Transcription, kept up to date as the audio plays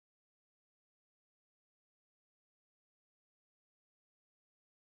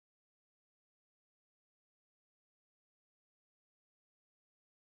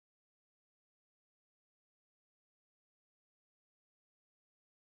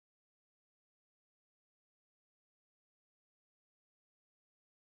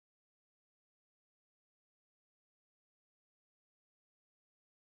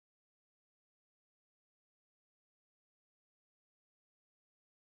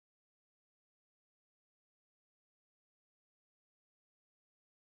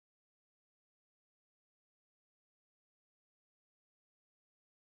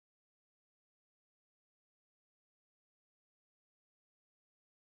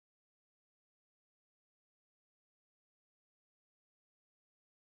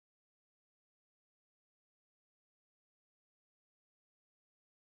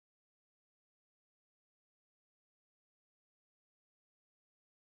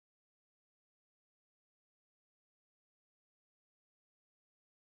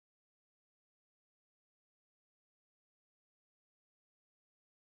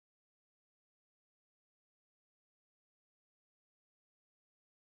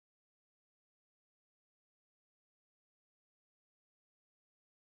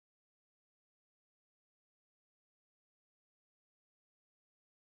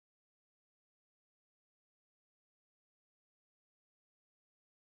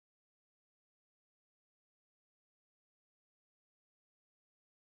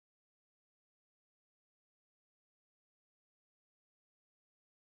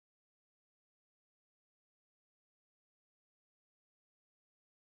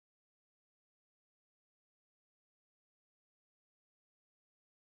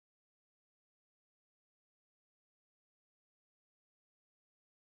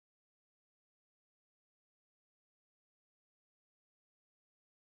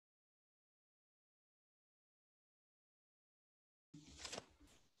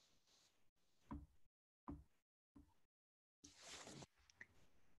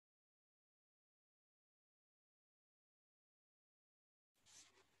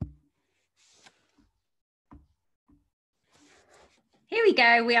we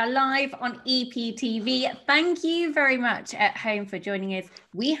go. We are live on EPTV. Thank you very much at home for joining us.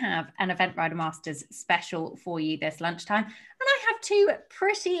 We have an Event Rider Masters special for you this lunchtime. And I have two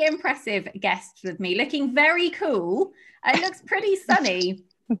pretty impressive guests with me, looking very cool. It looks pretty sunny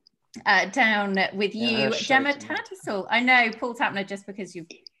down with you, Gemma Tattersall. I know, Paul Tapner, just because you've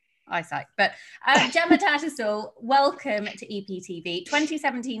eyesight, but Gemma Tattersall, welcome to EPTV,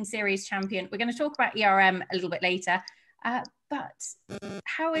 2017 series champion. We're going to talk about ERM a little bit later, but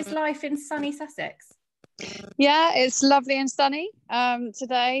how is life in sunny Sussex? Yeah, it's lovely and sunny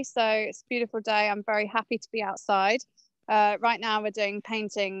today, so it's a beautiful day. I'm very happy to be outside. Right now we're doing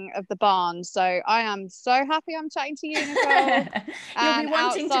painting of the barn, so I am so happy I'm chatting to you, Nicole. You'll be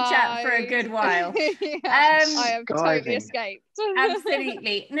wanting to chat for a good while. I have totally escaped.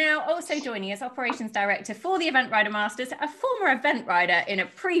 Absolutely. Now, also joining us, Operations Director for the Event Rider Masters, a former event rider in a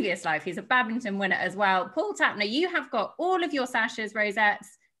previous life. He's a badminton winner as well. Paul Tapner, you have got all of your sashes,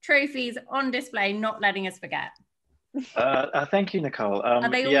 rosettes, trophies on display, not letting us forget. Thank you, Nicole. Are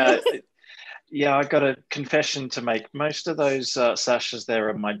they all yours? Yeah, I got a confession to make. Most of those sashes there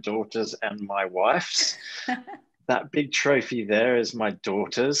are my daughter's and my wife's. That big trophy there is my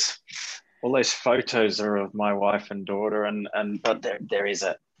daughter's. All those photos are of my wife and daughter, but there's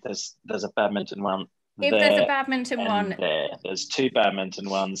a badminton one. If there's a badminton one, there's two badminton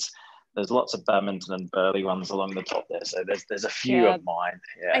ones. There's lots of badminton and burley ones along the top there. So there's a few of mine.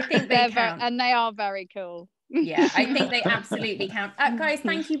 Yeah. I think they count. And they are very cool. Yeah, I think they absolutely count. Guys,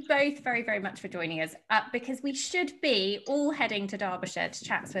 thank you both very, very much for joining us because we should be all heading to Derbyshire to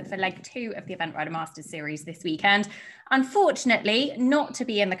Chatsworth for leg 2 of the Event Rider Masters series this weekend. Unfortunately, not to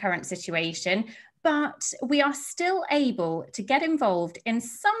be in the current situation, but we are still able to get involved in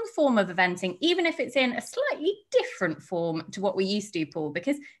some form of eventing, even if it's in a slightly different form to what we used to do, Paul,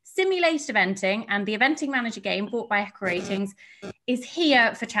 because simulated eventing and the eventing manager game bought by Echo Ratings is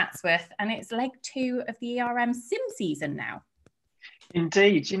here for Chatsworth, and it's leg 2 of the ERM sim season now.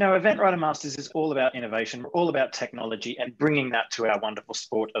 Indeed. You know, Event Rider Masters is all about innovation, all about technology and bringing that to our wonderful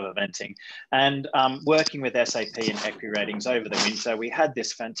sport of eventing. And working with SAP and Echo Ratings over the winter, we had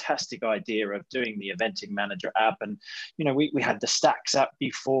this fantastic idea of doing the Eventing Manager app. And, you know, we had the Stacks app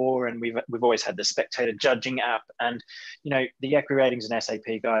before, and we've always had the Spectator Judging app. And, you know, the Echo Ratings and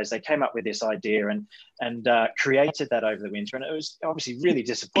SAP guys, they came up with this idea and created that over the winter. And it was obviously really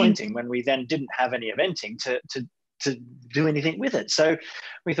disappointing when we then didn't have any eventing to do anything with it. So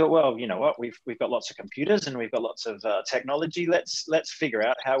we thought, well, you know what, we've got lots of computers and we've got lots of technology. Let's figure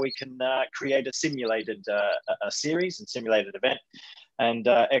out how we can create a simulated a series and simulated event. And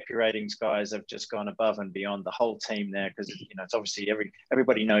Echo Ratings guys have just gone above and beyond, the whole team there, because you know it's obviously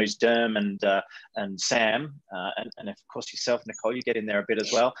everybody knows Derm and Sam and of course yourself, Nicole. You get in there a bit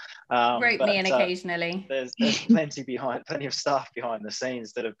as well. Rope me in occasionally. There's plenty of staff behind the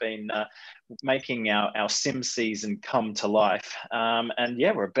scenes that have been making our sim season come to life. And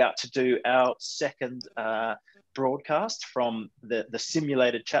yeah, we're about to do our second broadcast from the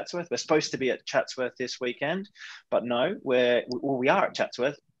simulated Chatsworth. We're supposed to be at Chatsworth this weekend, but no, we are at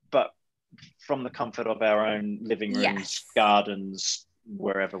Chatsworth, but from the comfort of our own living rooms, gardens,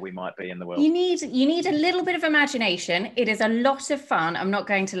 wherever we might be in the world. You need a little bit of imagination. It is a lot of fun, I'm not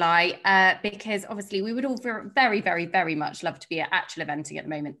going to lie, because obviously we would all very, very, very much love to be at actual eventing at the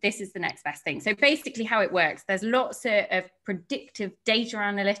moment. This is the next best thing. So basically how it works, there's lots of predictive data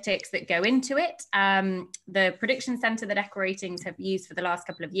analytics that go into it. The prediction center that Echo Ratings have used for the last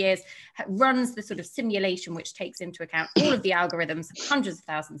couple of years runs the sort of simulation which takes into account all of the algorithms hundreds of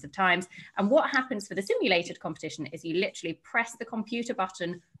thousands of times. And what happens for the simulated competition is you literally press the computer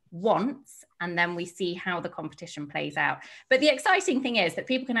button once and then we see how the competition plays out. But the exciting thing is that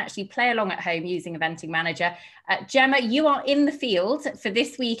people can actually play along at home using Eventing Manager. Gemma, you are in the field for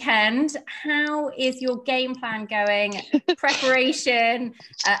this weekend. How is your game plan going? Preparation?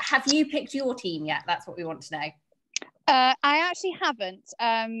 Have you picked your team yet? That's what we want to know. I actually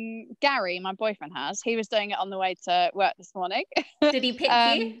haven't. Gary, my boyfriend, has. He was doing it on the way to work this morning. Did he pick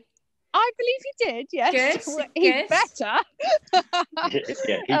you? I believe he did, yes. Good. He's better.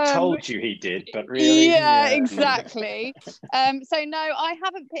 Yeah, he told you he did, but really... Yeah, exactly. So no, I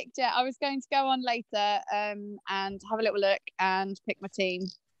haven't picked it. I was going to go on later and have a little look and pick my team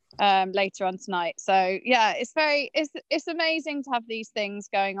later on tonight. So yeah, it's amazing to have these things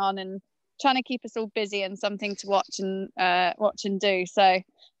going on and trying to keep us all busy and something to watch and do. So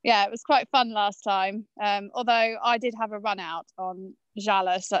yeah, it was quite fun last time. Although I did have a run out on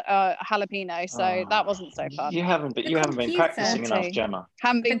jalapeno, so that wasn't so fun. You haven't been practicing enough, Gemma.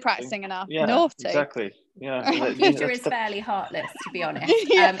 Haven't been practicing enough. Yeah, naughty. Exactly. Yeah. The computer is fairly heartless, to be honest.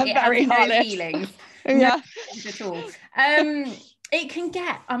 Yeah, it very has heartless. no feelings. Yeah. At all. It can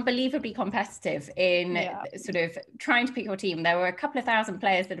get unbelievably competitive in sort of trying to pick your team. There were a couple of thousand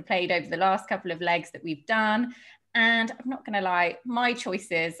players that have played over the last couple of legs that we've done. And I'm not going to lie, my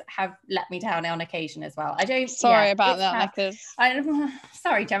choices have let me down on occasion as well. Sorry about that, Nicholas.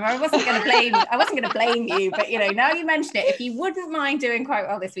 Sorry, Gemma. I wasn't going to blame you, but now you mention it. If you wouldn't mind doing quite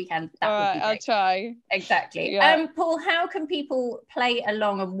well this weekend, that would be great. I'll try. Exactly. Paul, how can people play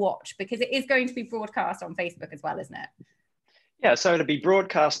along and watch? Because it is going to be broadcast on Facebook as well, isn't it? Yeah, so it'll be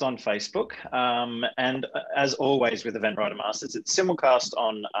broadcast on Facebook, and as always with Event Masters, it's simulcast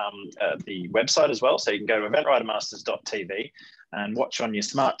on the website as well. So you can go to eventridermasters.tv and watch on your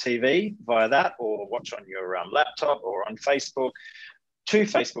smart TV via that, or watch on your laptop or on Facebook. 2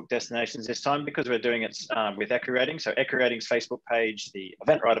 Facebook destinations this time because we're doing it with EquiRating. So EquiRating's Facebook page, the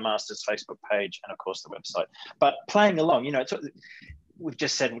Event Rider Masters Facebook page, and of course the website. But playing along, we've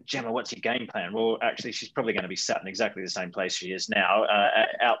just said, Gemma, what's your game plan? Well, actually, she's probably going to be sat in exactly the same place she is now,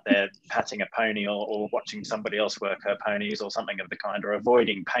 out there patting a pony or watching somebody else work her ponies or something of the kind, or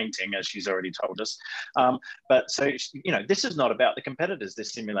avoiding painting, as she's already told us. But so, this is not about the competitors,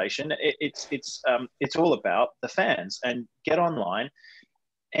 this simulation. It's all about the fans. And get online,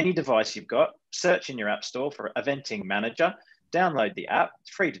 any device you've got, search in your app store for Eventing Manager, download the app, it's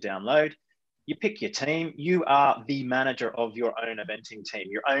free to download. You pick your team. You are the manager of your own eventing team,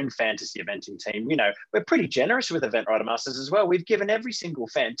 your own fantasy eventing team. We're pretty generous with Event Rider Masters as well. We've given every single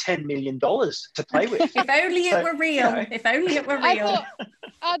fan $10 million to play with. If only it were real. If only it were real.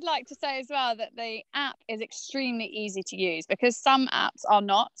 I'd like to say as well that the app is extremely easy to use, because some apps are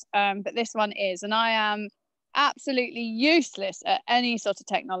not, but this one is. And I am absolutely useless at any sort of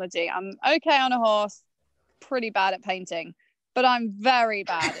technology. I'm okay on a horse, pretty bad at painting, but I'm very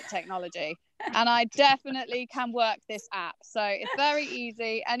bad at technology. And I definitely can work this app. So it's very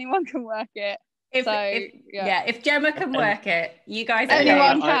easy. Anyone can work it. If Gemma can work it, you guys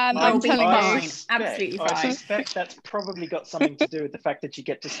anyone can. I'm telling you. Absolutely fine. I suspect that's probably got something to do with the fact that you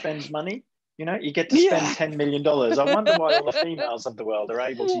get to spend money. You get to spend $10 million. I wonder why all the females of the world are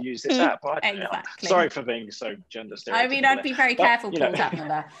able to use this app. Exactly. Sorry for being so gender stereotypical. I mean, I'd be very careful, Paul Tapner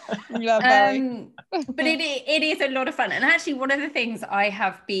there. But it is a lot of fun. And actually, one of the things I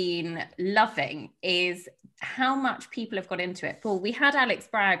have been loving is how much people have got into it. Paul, we had Alex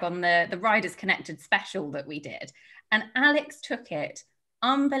Bragg on the Riders Connected special that we did, and Alex took it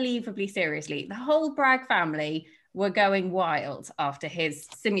unbelievably seriously. The whole Bragg family were going wild after his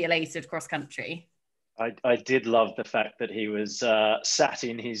simulated cross country. I did love the fact that he was sat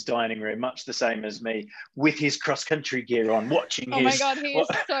in his dining room, much the same as me, with his cross country gear on, watching Oh my God, he is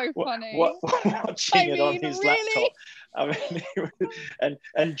so funny. Watching it on his laptop. I mean,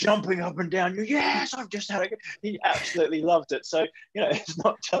 and jumping up and down. Yes, I've just had he absolutely loved it. So, it's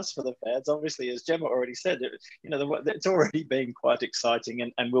not just for the fans. Obviously, as Gemma already said, it's already been quite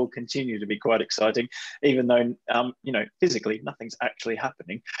exciting and will continue to be quite exciting, even though, physically nothing's actually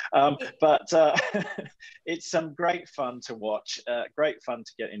happening. But it's some great fun to watch, great fun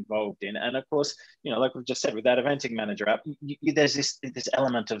to get involved in. And of course, like we've just said, with that Eventing Manager app, there's this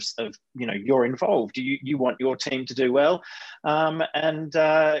element of you're involved. You want your team to do well.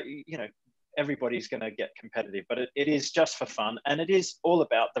 Everybody's going to get competitive, but it is just for fun, and it is all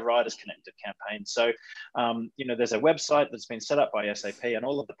about the Riders Connected campaign. So, there's a website that's been set up by SAP and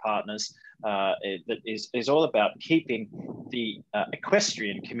all of the partners that is all about keeping the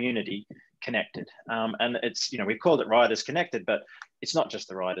equestrian community connected. And it's, we've called it Riders Connected, but it's not just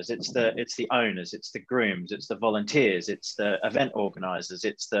the riders, it's the owners, it's the grooms, it's the volunteers, it's the event organizers,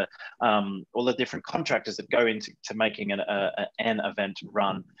 it's the all the different contractors that go into making an event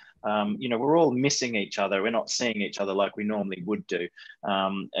run. We're all missing each other. We're not seeing each other like we normally would do.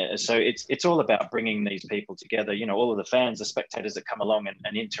 So it's all about bringing these people together. All of the fans, the spectators that come along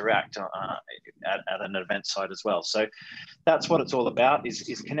and interact at an event site as well. So that's what it's all about,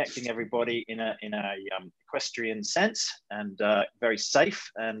 is connecting everybody in a equestrian sense, and very safe,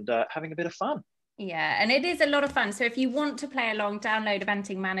 and having a bit of fun. Yeah, and it is a lot of fun. So if you want to play along, download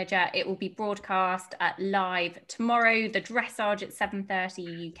Eventing Manager. It will be broadcast live tomorrow, the dressage at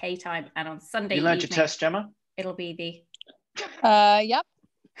 7:30 UK time, and on Sunday You learned evening, your test, Gemma? It'll be Yep.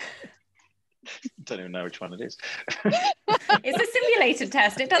 Don't even know which one it is. It's a simulated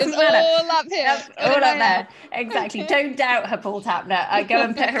test. It doesn't it's matter. All up here. All up there. Exactly. Don't doubt her, Paul Tapner. Go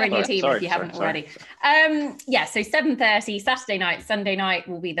and put her in your team if you haven't already. So 7:30 Saturday night, Sunday night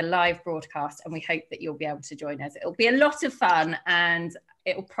will be the live broadcast, and we hope that you'll be able to join us. It'll be a lot of fun, and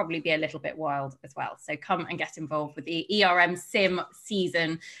it'll probably be a little bit wild as well. So come and get involved with the ERM Sim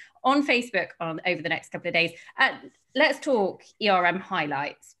season on Facebook over the next couple of days. Let's talk ERM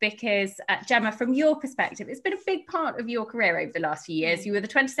highlights, because Gemma, from your perspective, it's been a big part of your career over the last few years. You were the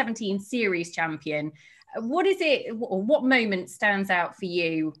 2017 series champion. What is it, or what moment stands out for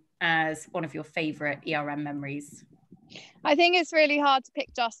you as one of your favourite ERM memories? I think it's really hard to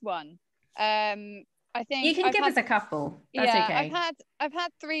pick just one. I think you can give us a couple. That's okay. I've had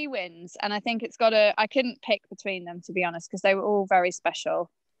 3 wins, and I think I couldn't pick between them, to be honest, because they were all very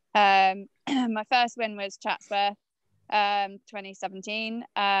special. My first win was Chatsworth 2017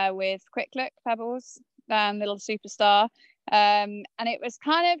 with Quick Look Pebbles, Little Superstar, and it was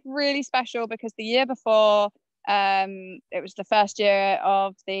kind of really special because the year before, it was the first year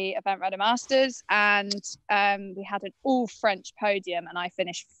of the Event Rider Masters, and we had an all French podium, and I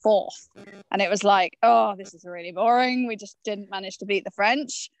finished 4th, and it was like, oh, this is really boring. We just didn't manage to beat the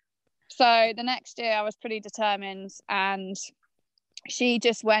French. So the next year I was pretty determined, and she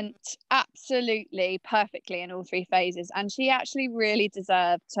just went absolutely perfectly in all 3 phases, and she actually really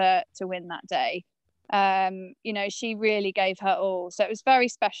deserved to win that day. You know, she really gave her all, so it was very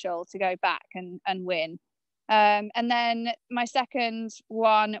special to go back and win. And then my second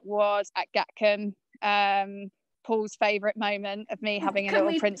one was at Gatcombe, Paul's favourite moment of me having a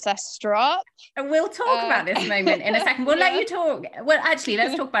little princess strap. And we'll talk about this moment in a second. We'll let you talk. Well, actually,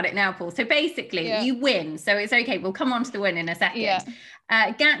 let's talk about it now, Paul. So basically, you win. So it's okay. We'll come on to the win in a second.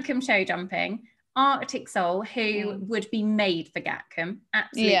 Gatcombe show jumping, Arctic Soul, who would be made for Gatcombe,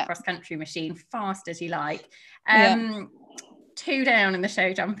 absolute cross-country machine, fast as you like. 2 down in the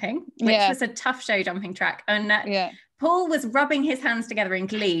show jumping, which was a tough show jumping track. And Paul was rubbing his hands together in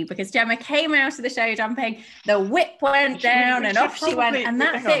glee because Gemma came out of the show jumping, the whip went down and off she went, and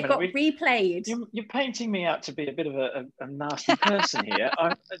that bit got replayed. You're painting me out to be a bit of a nasty person here.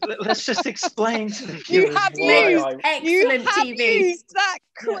 Let's just explain to the viewers excellent TV. Used that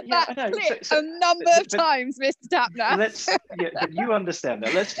clip a number of times, Mr. Tapner. But you understand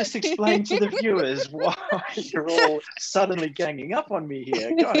that. Let's just explain to the viewers why you're all suddenly ganging up on me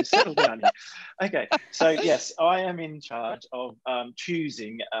here. Guys, settle down here. Okay, so yes, I am in charge of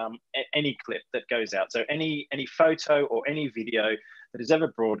choosing any clip that goes out. So any photo or any video that is ever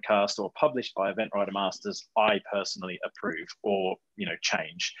broadcast or published by Event Rider Masters, I personally approve or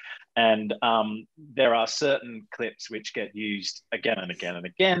change. And there are certain clips which get used again and again and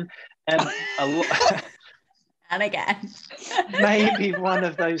again, and a lot. And again. Maybe one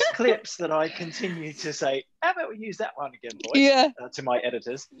of those clips that I continue to say, how about we use that one again, boys, to my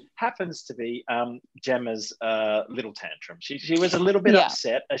editors, happens to be Gemma's little tantrum. She was a little bit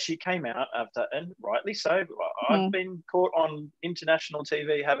upset as she came out after, and rightly so. I've been caught on international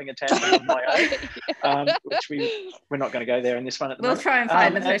TV having a tantrum of my own, which we're not going to go there in this one at the moment. We'll try and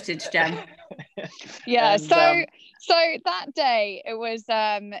find the footage, Gem. So that day it was,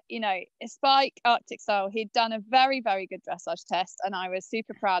 Spike Arctic Soul. He'd done a very, very good dressage test, and I was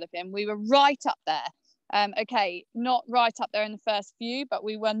super proud of him. We were right up there. Okay, not right up there in the first few, but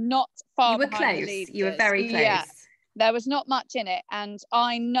we were not far behind the leaders. You were very close. Yeah, there was not much in it, and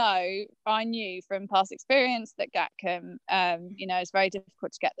I knew from past experience that Gatcombe, it's very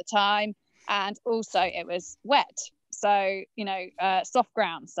difficult to get the time, and also it was wet. So soft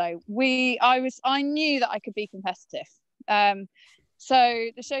ground. So I knew that I could be competitive. So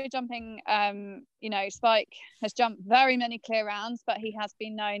the show jumping, Spike has jumped very many clear rounds, but he has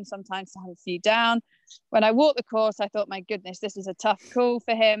been known sometimes to have a few down. When I walked the course, I thought, my goodness, this is a tough call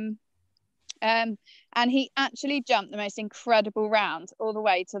for him. And he actually jumped the most incredible round all the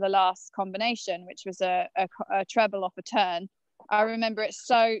way to the last combination, which was a treble off a turn. I remember it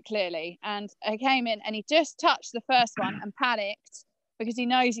so clearly, and I came in and he just touched the first one and panicked because he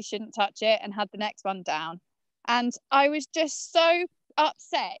knows he shouldn't touch it, and had the next one down. And I was just so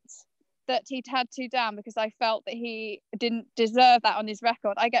upset that he'd had 2 down because I felt that he didn't deserve that on his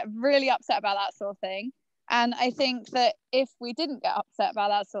record. I get really upset about that sort of thing. And I think that if we didn't get upset about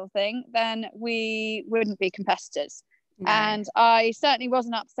that sort of thing, then we wouldn't be competitors. No. And I certainly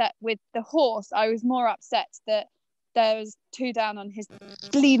wasn't upset with the horse. I was more upset that there was 2 down on his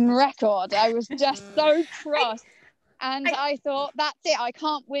bleeding record. I was just so cross. And I thought, that's it. I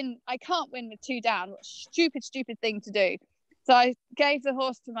can't win with 2 down. What a stupid thing to do. So I gave the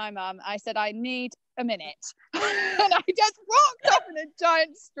horse to my mum. I said, I need a minute. And I just rocked off in a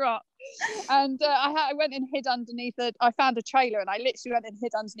giant strop. And I went and hid underneath it. I found a trailer and I literally went and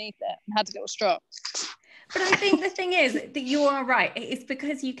hid underneath it and had a little strop. But I think the thing is that you are right. It's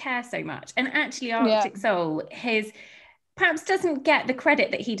because you care so much. And actually Arctic Soul, perhaps doesn't get the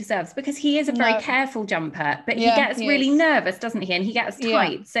credit that he deserves because he is a very careful jumper, but he gets really nervous, doesn't he? And he gets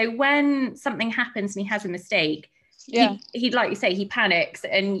tight. So when something happens and he has a mistake, he like you say, he panics,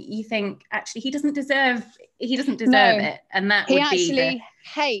 and you think actually he doesn't deserve it, and that he would actually be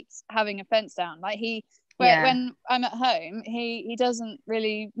hates having a fence down. Like when I'm at home, he doesn't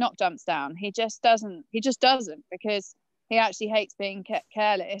really knock jumps down. He just doesn't because he actually hates being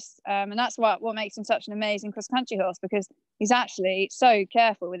careless, and that's what makes him such an amazing cross country horse, because he's actually so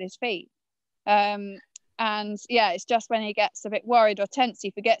careful with his feet. And yeah, it's just when he gets a bit worried or tense,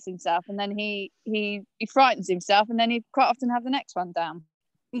 he forgets himself, and then he frightens himself, and then he quite often have the next one down.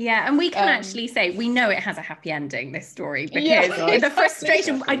 Yeah, and we can actually say we know it has a happy ending, this story, because the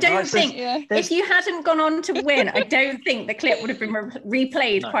frustration, exactly. I don't think if you hadn't gone on to win, I don't think the clip would have been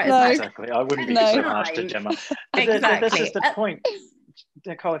replayed quite as much. Exactly, I wouldn't be so harsh to Gemma. Exactly. This is the point.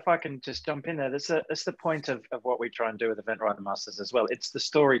 Nicole, if I can just jump in there, that's the point of what we try and do with Event Rider Masters as well. It's the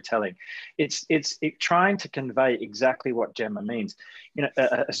storytelling. It's trying to convey exactly what Gemma means. You know,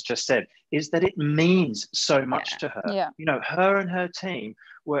 as just said, is that it means so much to her. Yeah. You know, her and her team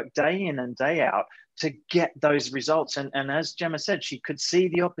work day in and day out to get those results. And as Gemma said, she could see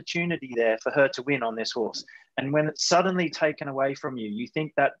the opportunity there for her to win on this horse. And when it's suddenly taken away from you, you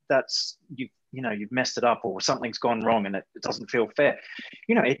think that's you've messed it up, or something's gone wrong and it doesn't feel fair.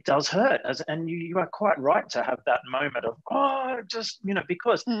 You know, it does hurt. And you are quite right to have that moment of,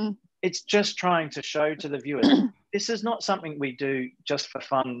 because it's just trying to show to the viewers, this is not something we do just for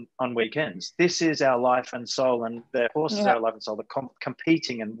fun on weekends. This is our life and soul, and the horses are our life and soul. The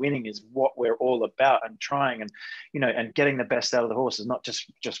competing and winning is what we're all about, and trying and getting the best out of the horses, not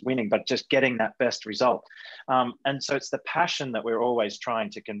just winning, but just getting that best result. And so it's the passion that we're always trying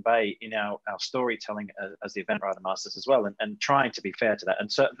to convey in our storytelling as the Event Rider Masters as well, and trying to be fair to that.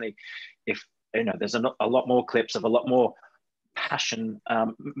 And certainly if, there's a lot more clips of a lot more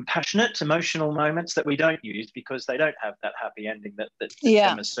passionate, emotional moments that we don't use because they don't have that happy ending that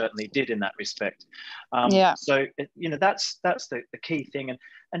Gemma certainly did in that respect. So that's the key thing.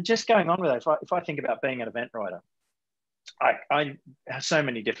 And just going on with that, if I think about being an event rider, I have so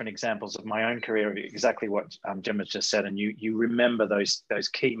many different examples of my own career of exactly what Gemma's just said, and you remember those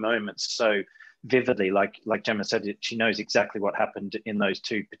key moments so vividly. Like Gemma said, she knows exactly what happened in those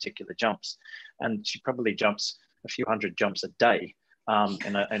two particular jumps, and she probably jumps a few hundred jumps a day.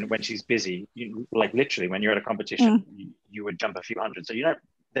 And when she's busy, like literally when you're at a competition, you would jump a few hundred. So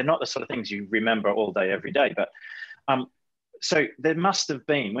they're not the sort of things you remember all day, every day. But so there must have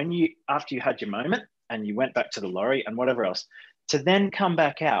been, after you had your moment and you went back to the lorry and whatever else, to then come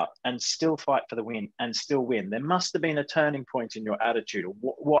back out and still fight for the win and still win, there must have been a turning point in your attitude, or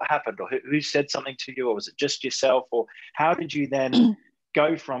what happened, or who said something to you, or was it just yourself, or how did you then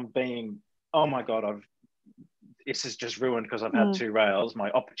go from being, oh my God, this is just ruined because I've had two rails, my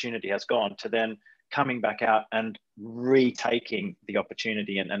opportunity has gone, to then coming back out and retaking the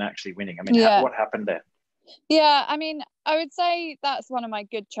opportunity and actually winning? I mean, what happened there? Yeah, I mean, I would say that's one of my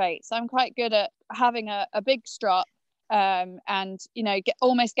good traits. I'm quite good at having a big strop and,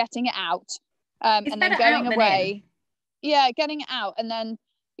 almost getting it out and then going away. Yeah, getting it out and then,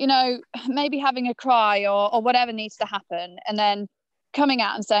 maybe having a cry or whatever needs to happen, and then coming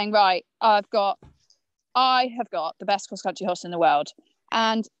out and saying, right, I have got the best cross-country horse in the world,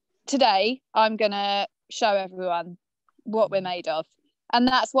 and today I'm going to show everyone what we're made of. And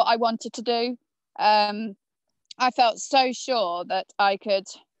that's what I wanted to do. I felt so sure that I could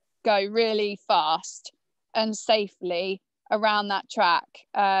go really fast and safely around that track.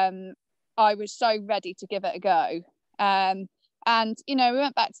 I was so ready to give it a go. And, we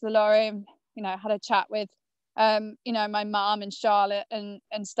went back to the lorry and, had a chat with my mum and Charlotte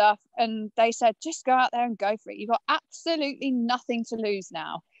and stuff, and they said, just go out there and go for it. You've got absolutely nothing to lose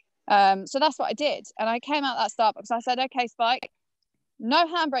now. So that's what I did, and I came out that start box. I said, okay, Spike, no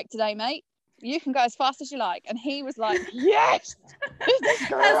handbrake today, mate, you can go as fast as you like. And he was like, yes,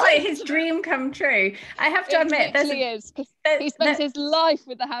 that's like his dream come true. I have to admit, he spends his life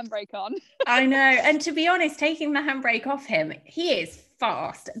with the handbrake on. I know, and to be honest, taking the handbrake off him, he is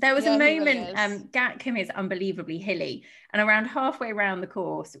fast. There was a moment, Gatcombe is unbelievably hilly, and around halfway around the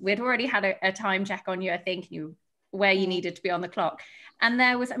course, we'd already had a time check on you, I think, where you needed to be on the clock. And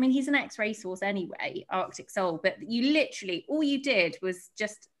there was, he's an ex-racehorse anyway, Arctic Soul, but you literally, all you did was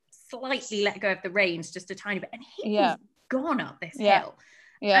just slightly let go of the reins just a tiny bit, and he was gone up this hill.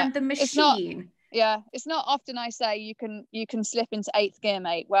 And the machine, it's not often I say you can slip into 8th gear,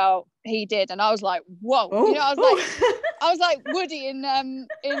 mate. Well, he did, and I was like, whoa. Ooh. I was like Woody in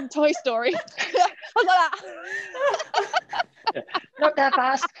Toy Story. I was like that. Not that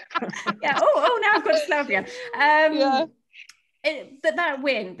fast. Now I've got to slow again. But that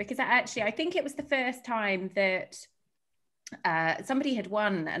win, because I think it was the first time that somebody had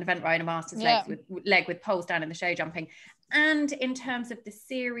won an Event Rider Masters leg with poles down in the show jumping. And in terms of the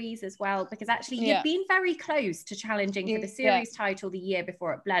series as well, because actually you've been very close to challenging for the series title the year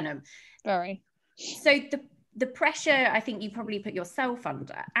before at Blenheim. Very. So the pressure, I think you probably put yourself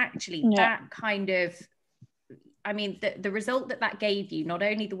under, actually, that kind of, I mean, the result that gave you, not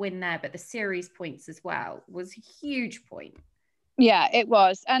only the win there, but the series points as well, was a huge point. Yeah, it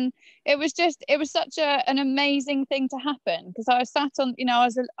was. And it was such an amazing thing to happen, because I was sat on, you know,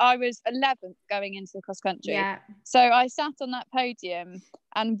 I was 11th going into the cross country. Yeah. So I sat on that podium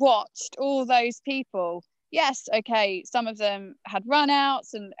and watched all those people. Yes, okay, some of them had run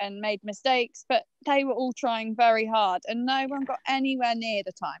outs and made mistakes, but they were all trying very hard, and no one got anywhere near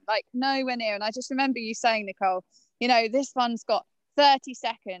the time, like nowhere near. And I just remember you saying, Nicole, you know, this one's got 30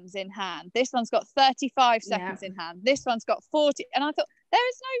 seconds in hand, this one's got 35 seconds in hand, this one's got 40, and I thought, there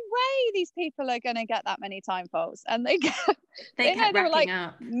is no way these people are going to get that many time poles, and they were like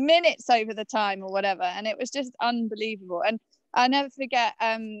up minutes over the time or whatever, and it was just unbelievable. And I never forget,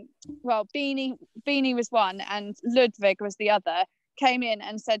 well, Beanie was one and Ludwig was the other, came in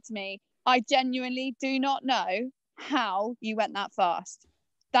and said to me, I genuinely do not know how you went that fast.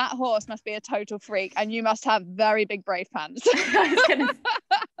 That horse must be a total freak, and you must have very big brave pants. And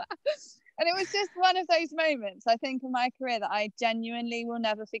it was just one of those moments, I think, in my career that I genuinely will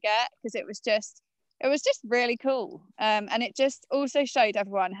never forget, because it was just really cool. And it just also showed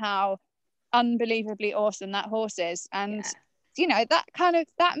everyone how unbelievably awesome that horse is. And you know,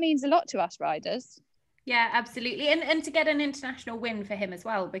 that means a lot to us riders. Yeah, absolutely. And to get an international win for him as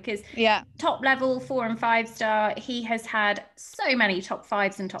well, because top level 4 and 5 star, he has had so many top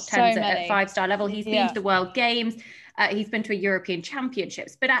 5s and top 10s at 5-star level. He's been to the World Games, he's been to a European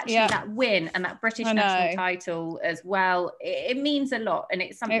Championships, but actually that win and that British national title as well, it means a lot, and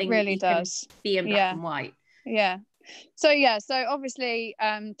it's something it really does be in black and white. So obviously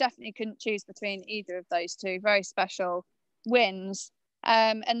definitely couldn't choose between either of those two very special wins.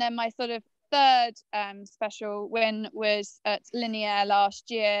 And then my sort of third special win was at Linear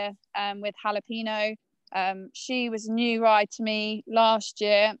last year with Jalapeno. She was a new ride to me last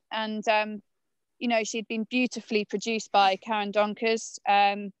year, and you know, she'd been beautifully produced by Karen Donkers,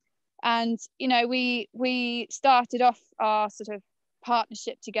 and you know, we started off our sort of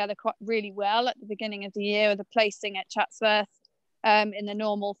partnership together quite really well at the beginning of the year with a placing at Chatsworth in the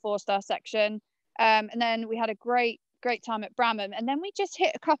normal 4-star section, and then we had a great time at Bramham, and then we just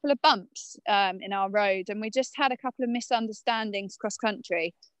hit a couple of bumps in our road, and we just had a couple of misunderstandings cross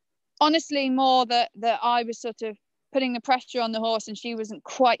country, honestly, more that I was sort of putting the pressure on the horse and she wasn't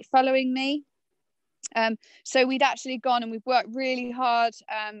quite following me. So we'd actually gone and we've worked really hard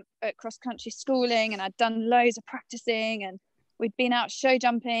at cross country schooling, and I'd done loads of practicing, and we'd been out show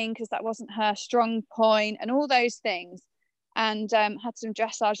jumping because that wasn't her strong point and all those things, and had some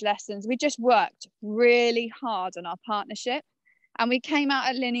dressage lessons. We just worked really hard on our partnership, and we came out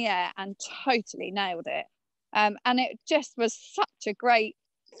at Linear and totally nailed it, and it just was such a great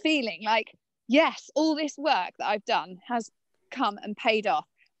feeling, like, yes, all this work that I've done has come and paid off.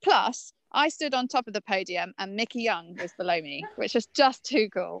 Plus I stood on top of the podium and Mickey Young was below me, which was just too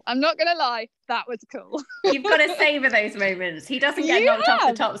cool. I'm not gonna lie, that was cool. You've got to savor those moments. He doesn't get knocked off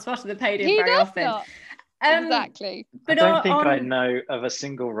the top spot of the podium very often. Not. Exactly. But I don't think I know of a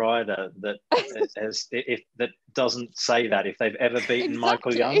single rider that that doesn't say that if they've ever beaten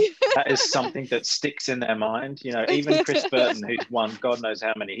Michael Young. That is something that sticks in their mind. You know, even Chris Burton, who's won God knows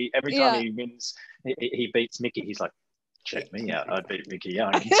how many, every time he wins, he beats Mickey, he's like, check me out, I'd beat Mickey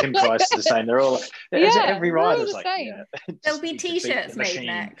Young. And Tim Price is the same. They're all every rider's like, there'll be t-shirts made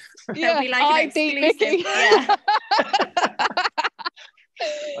next. There'll be like an exclusive.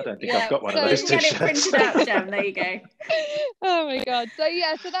 I don't think I've got one of those t-shirts. Get it printed out, Gem. There you go. Oh my god. So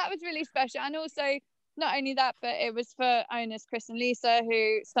that was really special. And also, not only that, but it was for owners Chris and Lisa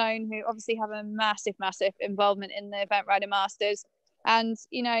who obviously have a massive involvement in the Event Rider Masters, and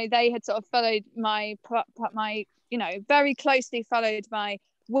you know, they had sort of followed my you know, very closely followed my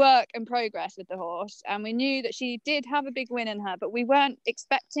work and progress with the horse, and we knew that she did have a big win in her, but we weren't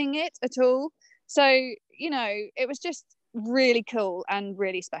expecting it at all. So you know, it was just really cool and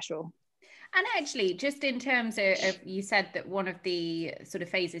really special. And actually, just in terms of, you said that one of the sort of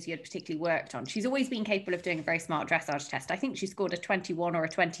phases you had particularly worked on, she's always been capable of doing a very smart dressage test. I think she scored a 21 or a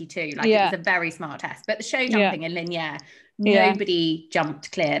 22. It was a very smart test. But the show jumping in Linear, nobody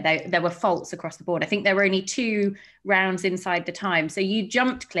jumped clear. There were faults across the board. I think there were only 2 rounds inside the time. So you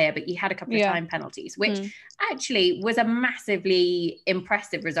jumped clear, but you had a couple of time penalties, which actually was a massively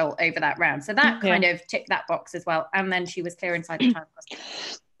impressive result over that round. So that kind of ticked that box as well. And then she was clear inside the time.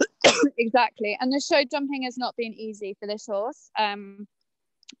 exactly. And the show jumping has not been easy for this horse.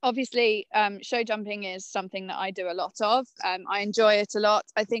 Obviously, show jumping is something that I do a lot of. I enjoy it a lot.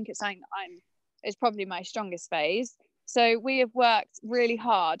 I think it's something that it's probably my strongest phase. So we have worked really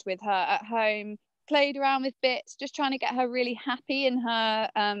hard with her at home, played around with bits, just trying to get her really happy in her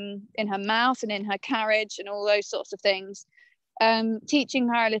mouth and in her carriage and all those sorts of things. Teaching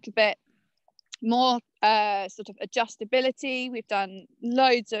her a little bit more sort of adjustability. We've done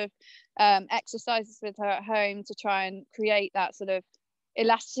loads of exercises with her at home to try and create that sort of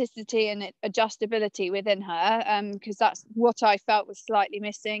elasticity and adjustability within her, because that's what I felt was slightly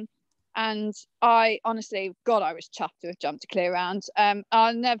missing. And I honestly, God, I was chuffed to have jumped a clear round.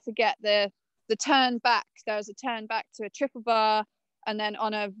 I'll never forget the turn back. There was a turn back to a triple bar, and then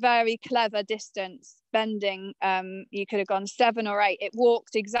on a very clever distance bending, you could have gone 7 or 8. It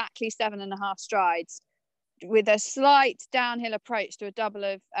walked exactly 7.5 strides with a slight downhill approach to a double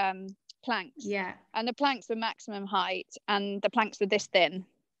of planks. Yeah. And the planks were maximum height, and the planks were this thin.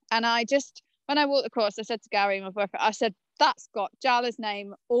 And I just, when I walked the course, I said to Gary, my boyfriend, I said, that's got Jala's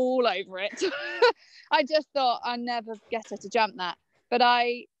name all over it. I just thought I'd never get her to jump that. But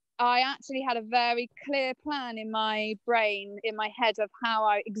I actually had a very clear plan in my brain, in my head, of how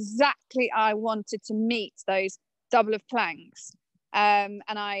exactly I wanted to meet those double of planks. And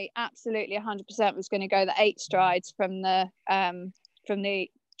I absolutely 100% was going to go the 8 strides from the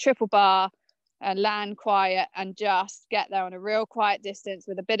triple bar, land quiet, and just get there on a real quiet distance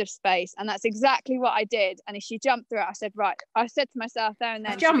with a bit of space. And that's exactly what I did. And if she jumped through it, I said, right, I said to myself there and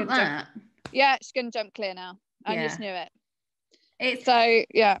then, she's going to jump clear now. I just knew it.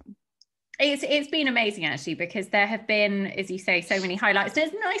 It's been amazing, actually, because there have been, as you say, so many highlights. And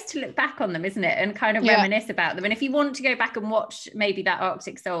it's nice to look back on them, isn't it, and kind of reminisce about them. And if you want to go back and watch maybe that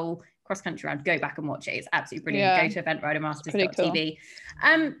Arctic Soul cross country round, go back and watch it. It's absolutely brilliant. Go to eventridermasters.tv.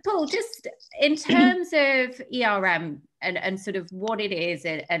 Cool. Paul, just in terms of ERM and sort of what it is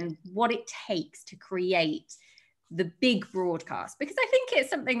and what it takes to create the big broadcast, because I think it's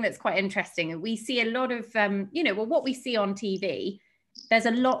something that's quite interesting. We see a lot of what we see on TV, there's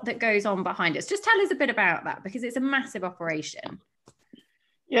a lot that goes on behind us. Just tell us a bit about that, because it's a massive operation.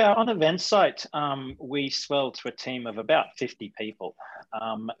 Yeah, on Event Site, we swell to a team of about 50 people.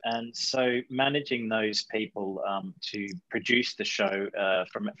 And so managing those people to produce the show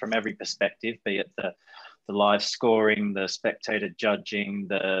from every perspective, be it the live scoring, the spectator judging,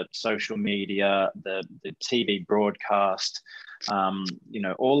 the social media, the TV broadcast,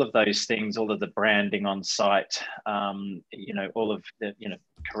 all of those things, all of the branding on site, all of the,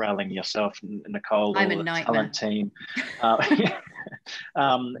 corralling yourself, Nicole, all the talent team,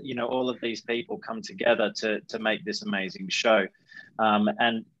 all of these people come together to make this amazing show.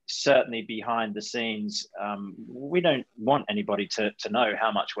 And certainly behind the scenes, we don't want anybody to know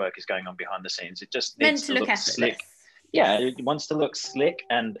how much work is going on behind the scenes. It just needs to look slick. Yeah, it wants to look slick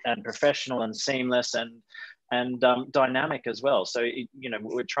and professional and seamless and dynamic as well. So,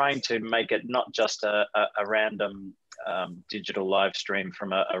 we're trying to make it not just a random digital live stream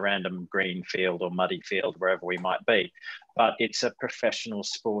from a random green field or muddy field, wherever we might be, but it's a professional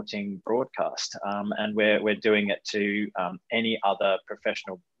sporting broadcast. And we're doing it to any other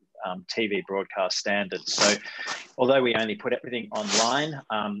professional TV broadcast standards. So although we only put everything online,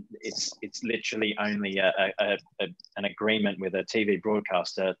 it's literally only an agreement with a TV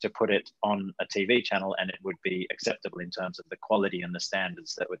broadcaster to put it on a TV channel, and it would be acceptable in terms of the quality and the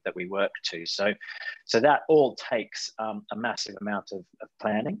standards that we work to. So that all takes a massive amount of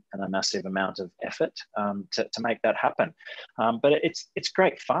planning and a massive amount of effort to make that happen. But it's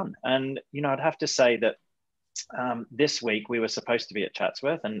great fun. And, I'd have to say that this week we were supposed to be at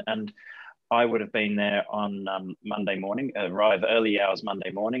Chatsworth, and I would have been there on Monday morning, arrive early hours Monday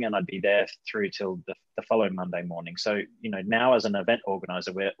morning, and I'd be there through till the following Monday morning. So, now as an event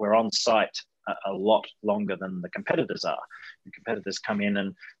organizer, we're on site a lot longer than the competitors are. The competitors come in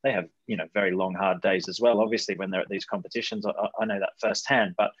and they have, very long, hard days as well. Obviously, when they're at these competitions, I know that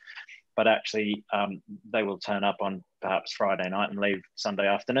firsthand, but actually they will turn up on perhaps Friday night and leave Sunday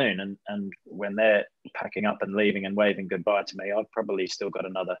afternoon. And when they're packing up and leaving and waving goodbye to me, I've probably still got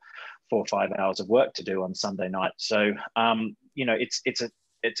another 4 or 5 hours of work to do on Sunday night. So,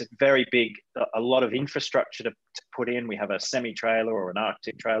 it's a very big, a lot of infrastructure to put in. We have a semi-trailer or an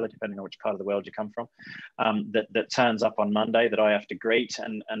Arctic trailer, depending on which part of the world you come from, that turns up on Monday that I have to greet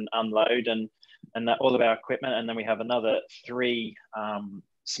and unload and that all of our equipment. And then we have another 3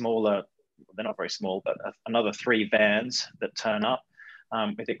 smaller, they're not very small, but another 3 vans that turn up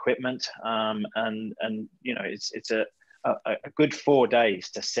with equipment. It's a good 4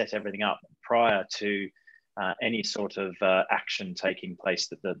 days to set everything up prior to any sort of action taking place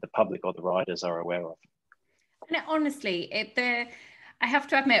that the public or the riders are aware of. And honestly, I have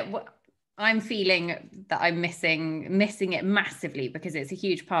to admit, I'm feeling that I'm missing it massively, because it's a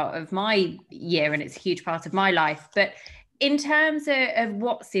huge part of my year and it's a huge part of my life. But in terms of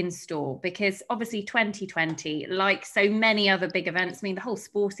what's in store, because obviously 2020, like so many other big events, I mean, the whole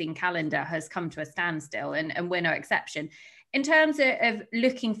sporting calendar has come to a standstill, and we're no exception. In terms of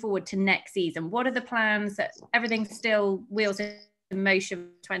looking forward to next season, what are the plans? That everything's still wheels in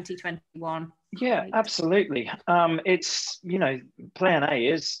motion for 2021? Yeah, absolutely. It's, you know, plan A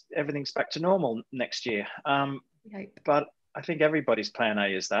is everything's back to normal next year. But I think everybody's plan A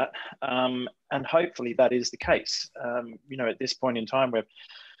is that. And hopefully that is the case. You know, at this point in time, we're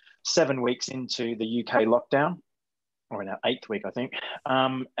 7 weeks into the UK lockdown, or in our 8th week, I think.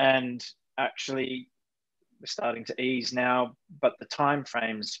 And actually, we're starting to ease now, but the time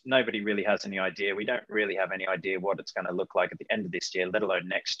frames, nobody really has any idea. We don't really have any idea what it's going to look like at the end of this year, let alone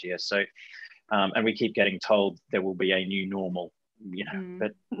next year. So, and we keep getting told there will be a new normal, you know,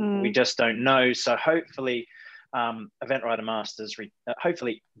 but we just don't know. So hopefully, Event Rider Masters,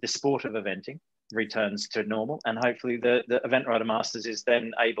 hopefully the sport of eventing returns to normal, and hopefully the Event Rider Masters is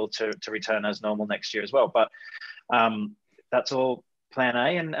then able to return as normal next year as well. But that's all plan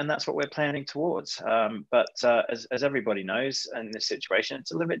A, and that's what we're planning towards. But as everybody knows, in this situation,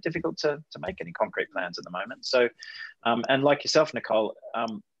 it's a little bit difficult to make any concrete plans at the moment. So, and like yourself, Nicole,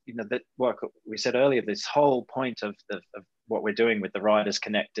 you know, that work we said earlier, this whole point of what we're doing with the Riders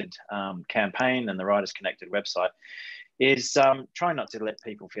Connected campaign and the Riders Connected website is try not to let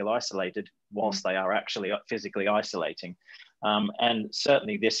people feel isolated whilst they are actually physically isolating. And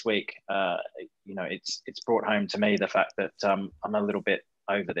certainly this week, you know, it's brought home to me the fact that I'm a little bit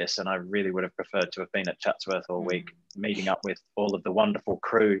over this, and I really would have preferred to have been at Chatsworth all week, meeting up with all of the wonderful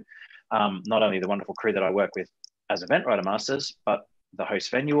crew, not only the wonderful crew that I work with as Event Rider Masters, but the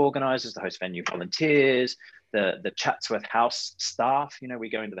host venue organisers, the host venue volunteers, the Chatsworth house staff. You know, we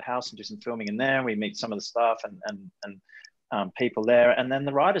go into the house and do some filming in there. We meet some of the staff and people there, and then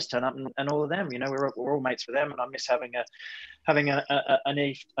the riders turn up, and all of them. You know, we're all mates with them, and I miss having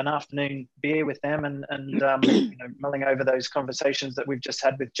an afternoon beer with them, and you know, mulling over those conversations that we've just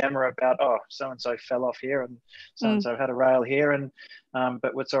had with Gemma about, oh, so and so fell off here, and so and so had a rail here, and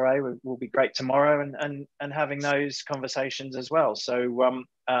but what's all right, we'll be great tomorrow, and having those conversations as well. So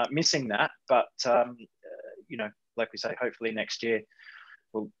missing that, but you know, like we say, hopefully next year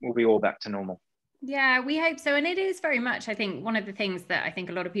we'll be all back to normal. Yeah, we hope so. And it is very much, I think, one of the things that I think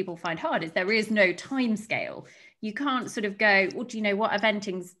a lot of people find hard is there is no time scale. You can't sort of go, well, do you know what,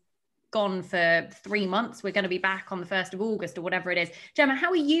 eventing's gone for 3 months, we're going to be back on the 1st of August or whatever it is. Gemma, how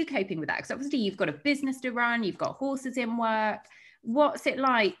are you coping with that? Because obviously you've got a business to run, you've got horses in work. What's it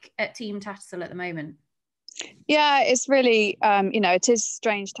like at Team Tattersall at the moment? Yeah, it's really, you know, it is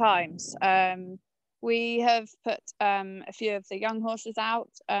strange times. We have put a few of the young horses out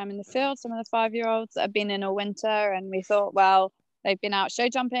in the field, some of the 5-year-olds that have been in all winter, and we thought, well, they've been out show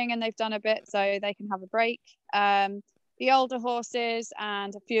jumping and they've done a bit, so they can have a break. The older horses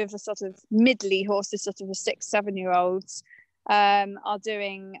and a few of the sort of middly horses, sort of the 6-7-year-olds, are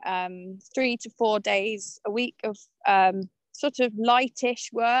doing 3 to 4 days a week of sort of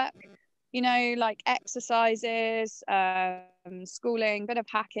lightish work, you know, like exercises, schooling, bit of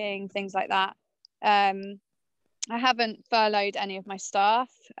hacking, things like that. I haven't furloughed any of my staff.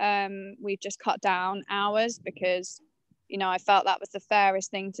 We've just cut down hours because, you know, I felt that was the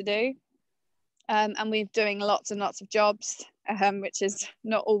fairest thing to do. And we're doing lots and lots of jobs, which is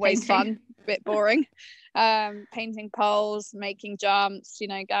not always fun, a bit boring. Painting poles, making jumps, you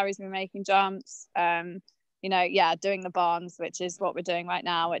know, Gary's been making jumps, you know, yeah, doing the barns, which is what we're doing right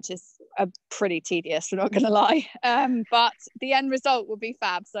now, which is pretty tedious, we're not going to lie. But the end result will be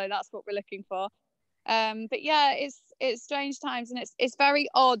fab. So that's what we're looking for. But yeah, it's strange times, and it's very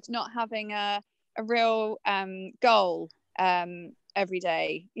odd not having a real goal every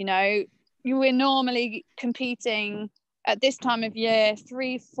day. You know, we're normally competing at this time of year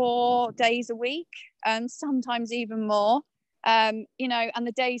 3-4 days a week, and sometimes even more. You know, and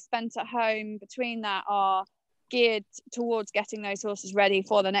the days spent at home between that are geared towards getting those horses ready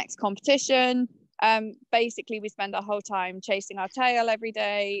for the next competition. Basically, we spend our whole time chasing our tail every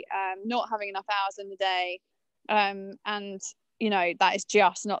day, not having enough hours in the day. And, you know, that is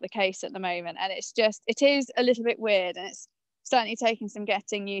just not the case at the moment. And it is a little bit weird, and it's certainly taking some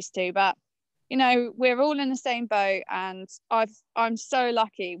getting used to. But, you know, we're all in the same boat, and I'm so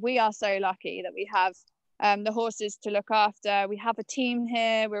lucky. We are so lucky that we have the horses to look after. We have a team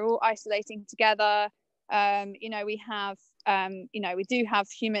here. We're all isolating together. You know, we have you know, we do have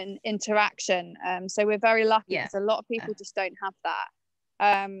human interaction, so we're very lucky, because a lot of people just don't have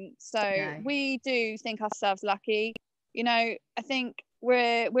that. So we do think ourselves lucky. You know, I think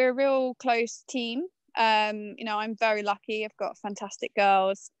we're a real close team. You know, I'm very lucky. I've got fantastic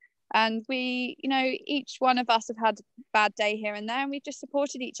girls, and we, you know, each one of us have had a bad day here and there, and we've just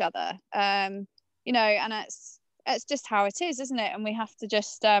supported each other. You know, and it's just how it is, isn't it? And we have to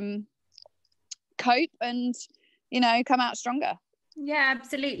just cope and, you know, come out stronger. Yeah,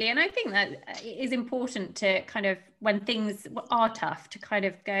 absolutely. And I think that it is important to kind of, when things are tough, to kind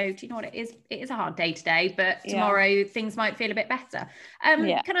of go, do you know what, it is a hard day today, but tomorrow things might feel a bit better.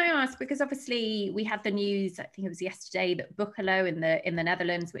 Can I ask, because obviously we had the news, I think it was yesterday, that Boekelo in the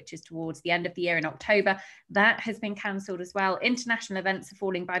Netherlands, which is towards the end of the year in October, that has been cancelled as well. International events are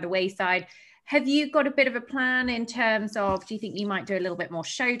falling by the wayside. Have you got a bit of a plan in terms of, do you think you might do a little bit more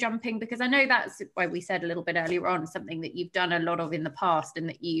show jumping? Because I know that's why we said a little bit earlier on, something that you've done a lot of in the past and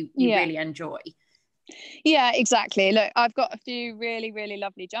that you really enjoy. Yeah, exactly. Look, I've got a few really, really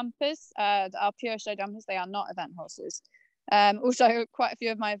lovely jumpers. Our pure show jumpers, they are not event horses. Also, quite a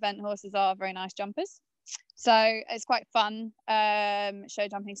few of my event horses are very nice jumpers. So it's quite fun show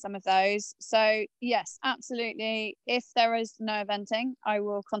jumping some of those. So yes, absolutely. If there is no eventing, I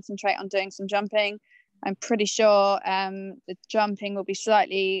will concentrate on doing some jumping. I'm pretty sure the jumping will be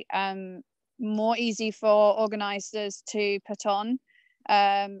slightly more easy for organisers to put on.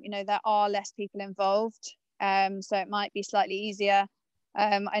 You know, there are less people involved, so it might be slightly easier.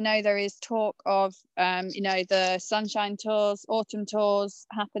 I know there is talk of you know, the sunshine tours, autumn tours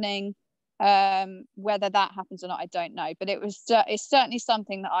happening. Whether that happens or not, I don't know, but it's certainly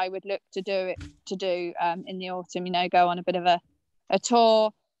something that I would look to do in the autumn. You know, go on a bit of a tour,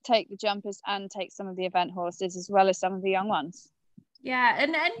 take the jumpers and take some of the event horses as well as some of the young ones. Yeah,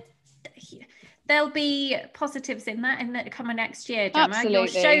 and there'll be positives in that coming next year, Gemma. Absolutely. Your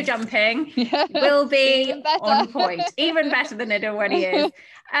show jumping will be on point, even better than it already is.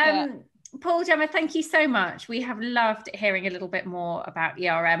 Paul, Gemma, thank you so much. We have loved hearing a little bit more about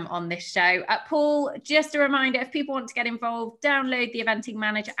ERM on this show. Paul, just a reminder, if people want to get involved, download the Eventing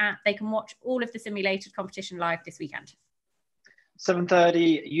Manager app. They can watch all of the simulated competition live this weekend.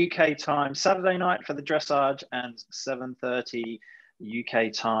 7:30 UK time Saturday night for the dressage, and 7:30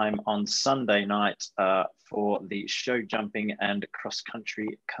 UK time on Sunday night for the show jumping and cross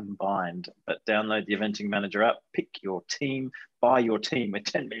country combined. But download the Eventing Manager app, pick your team, buy your team with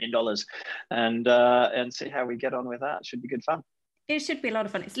 $10 million, and see how we get on with that. Should be good fun. It should be a lot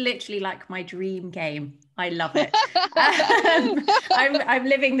of fun. It's literally like my dream game. I love it. I'm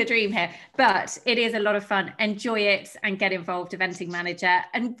living the dream here, but it is a lot of fun. Enjoy it and get involved, Eventing Manager,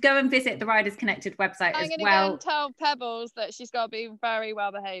 and go and visit the Riders Connected website as well. I'm going to go and tell Pebbles that she's got to be very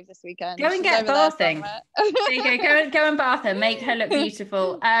well behaved this weekend. Go and get bathing. There you go. Go and bath her. Make her look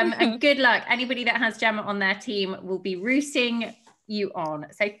beautiful. And good luck. Anybody that has Gemma on their team will be rooting you on.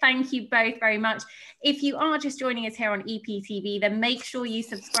 So thank you both very much. If you are just joining us here on EPTV, then make sure you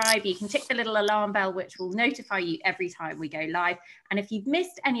subscribe. You can tick the little alarm bell, which will notify you every time we go live. And if you've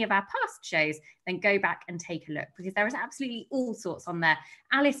missed any of our past shows, then go back and take a look, because there is absolutely all sorts on there.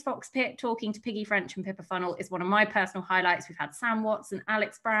 Alice Fox-Pitt talking to Piggy French and Pippa Funnell is one of my personal highlights. We've had Sam Watson,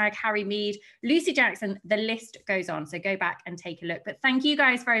 Alex Bragg, Harry Mead, Lucy Jackson, the list goes on. So go back and take a look. But thank you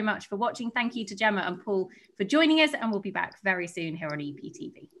guys very much for watching. Thank you to Gemma and Paul for joining us, and we'll be back very soon here on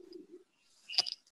EPTV.